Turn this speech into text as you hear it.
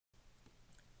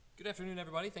Good afternoon,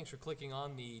 everybody. Thanks for clicking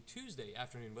on the Tuesday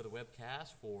Afternoon Weather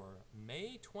Webcast for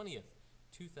May 20th,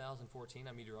 2014.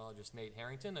 I'm meteorologist Nate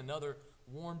Harrington. Another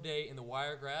warm day in the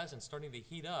Wiregrass and starting to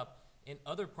heat up in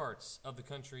other parts of the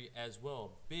country as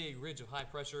well. Big ridge of high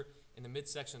pressure in the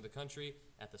midsection of the country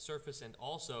at the surface and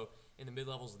also in the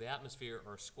mid-levels of the atmosphere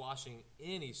are squashing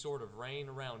any sort of rain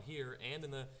around here and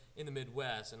in the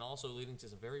Midwest, and also leading to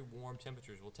some very warm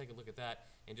temperatures. We'll take a look at that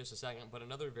in just a second. But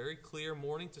another very clear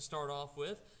morning to start off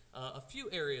with. A few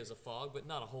areas of fog, but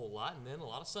not a whole lot, and then a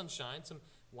lot of sunshine, some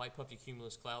white puffy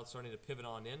cumulus clouds starting to pivot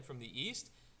on in from the east,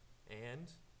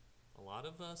 and a lot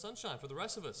of sunshine for the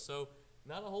rest of us. So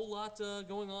not a whole lot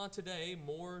going on today.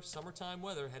 More summertime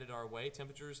weather headed our way.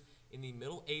 Temperatures in the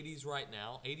middle 80s right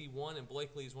now. 81 in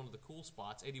Blakely is one of the cool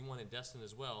spots. 81 in Destin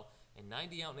as well. And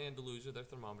 90 out in Andalusia. Their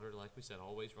thermometer, like we said,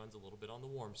 always runs a little bit on the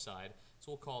warm side.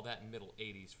 So we'll call that middle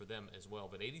 80s for them as well.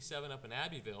 But 87 up in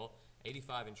Abbeville,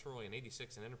 85 in Troy, and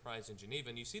 86 in Enterprise in Geneva.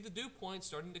 And you see the dew point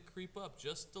starting to creep up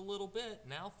just a little bit.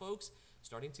 Now, folks,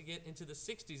 starting to get into the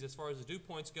 60s as far as the dew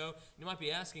points go. You might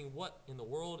be asking, what in the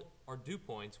world are dew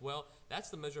points? Well, that's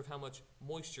the measure of how much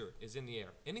moisture is in the air.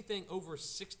 Anything over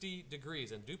 60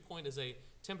 degrees, and dew point is a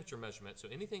temperature measurement, so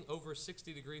anything over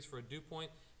 60 degrees for a dew point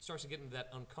starts to get into that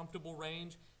uncomfortable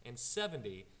range, and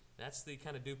 70, that's the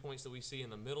kind of dew points that we see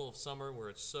in the middle of summer where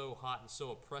it's so hot and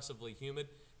so oppressively humid.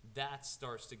 That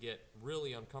starts to get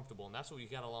really uncomfortable, and that's what we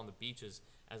got along the beaches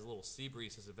as a little sea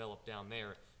breeze has developed down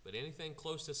there. But anything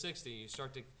close to 60, you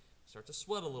start to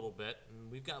sweat a little bit,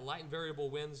 and we've got light and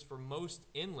variable winds for most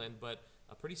inland, but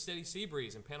a pretty steady sea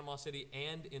breeze in Panama City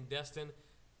and in Destin,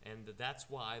 and that's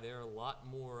why they're a lot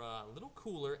more, a little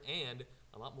cooler and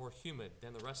a lot more humid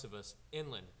than the rest of us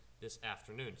inland this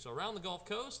afternoon. So around the Gulf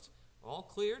Coast, all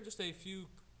clear, just a few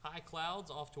high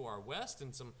clouds off to our west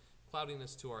and some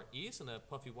cloudiness to our east and the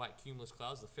puffy white cumulus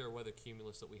clouds, the fair weather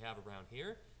cumulus that we have around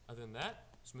here. Other than that,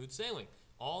 smooth sailing.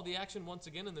 All the action once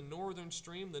again in the northern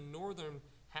stream, the northern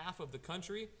half of the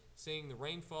country, seeing the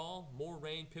rainfall, more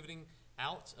rain pivoting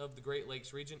out of the Great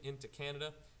Lakes region into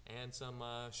Canada, and some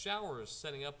showers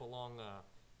setting up along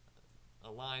a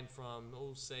line from,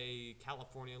 say,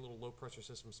 California, a little low pressure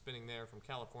system spinning there from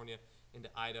California into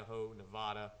Idaho,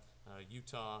 Nevada,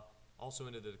 Utah, also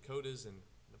into the Dakotas and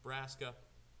Nebraska.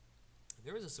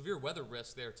 There is a severe weather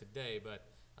risk there today, but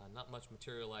not much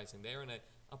materializing there, and an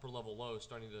upper level low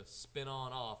starting to spin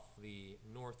on off the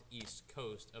northeast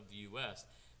coast of the U.S.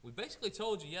 We basically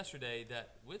told you yesterday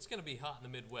that it's going to be hot in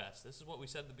the Midwest. This is what we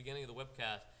said at the beginning of the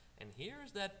webcast, and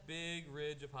here's that big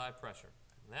ridge of high pressure.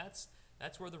 And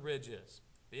that's where the ridge is,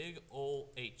 big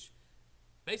ol' H.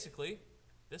 Basically,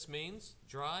 this means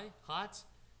dry, hot,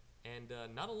 and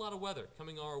not a lot of weather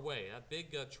coming our way. That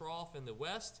big trough in the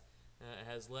west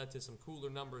has led to some cooler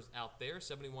numbers out there.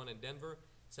 71 in Denver,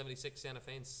 76 Santa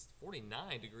Fe, and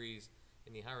 49 degrees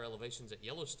in the higher elevations at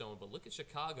Yellowstone. But look at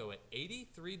Chicago at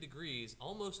 83 degrees,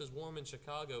 almost as warm in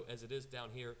Chicago as it is down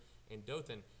here in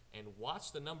Dothan. And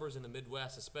watch the numbers in the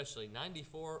Midwest, especially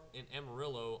 94 in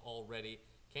Amarillo already,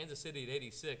 Kansas City at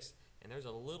 86, and there's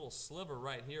a little sliver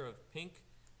right here of pink.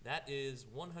 That is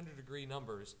 100-degree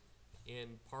numbers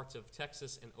in parts of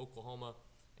Texas and Oklahoma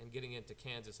and getting into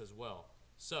Kansas as well.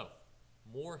 So,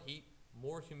 more heat,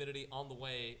 more humidity on the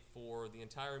way for the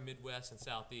entire Midwest and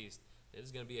Southeast. It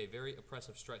is going to be a very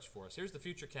oppressive stretch for us. Here's the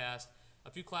futurecast. A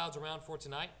few clouds around for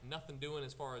tonight. Nothing doing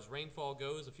as far as rainfall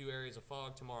goes. A few areas of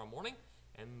fog tomorrow morning.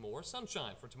 And more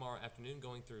sunshine for tomorrow afternoon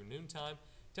going through noontime.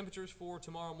 Temperatures for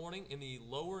tomorrow morning in the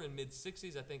lower and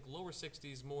mid-60s. I think lower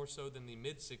 60s more so than the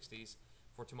mid-60s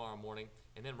for tomorrow morning.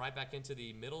 And then right back into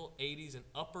the middle 80s and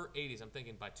upper 80s. I'm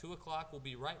thinking by 2 o'clock we'll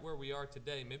be right where we are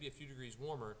today, maybe a few degrees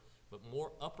warmer, but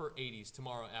more upper 80s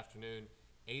tomorrow afternoon.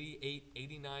 88,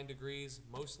 89 degrees,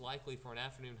 most likely for an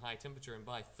afternoon high temperature. And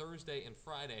by Thursday and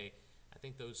Friday, I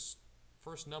think those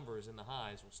first numbers in the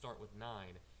highs will start with 9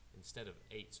 instead of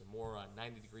 8. So more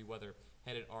 90-degree weather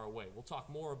headed our way. We'll talk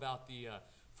more about the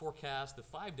forecast, the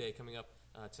 5-day coming up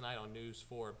tonight on News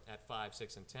 4 at 5,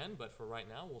 6, and 10. But for right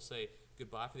now, we'll say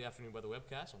goodbye for the Afternoon Weather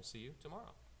Webcast, and we'll see you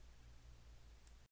tomorrow.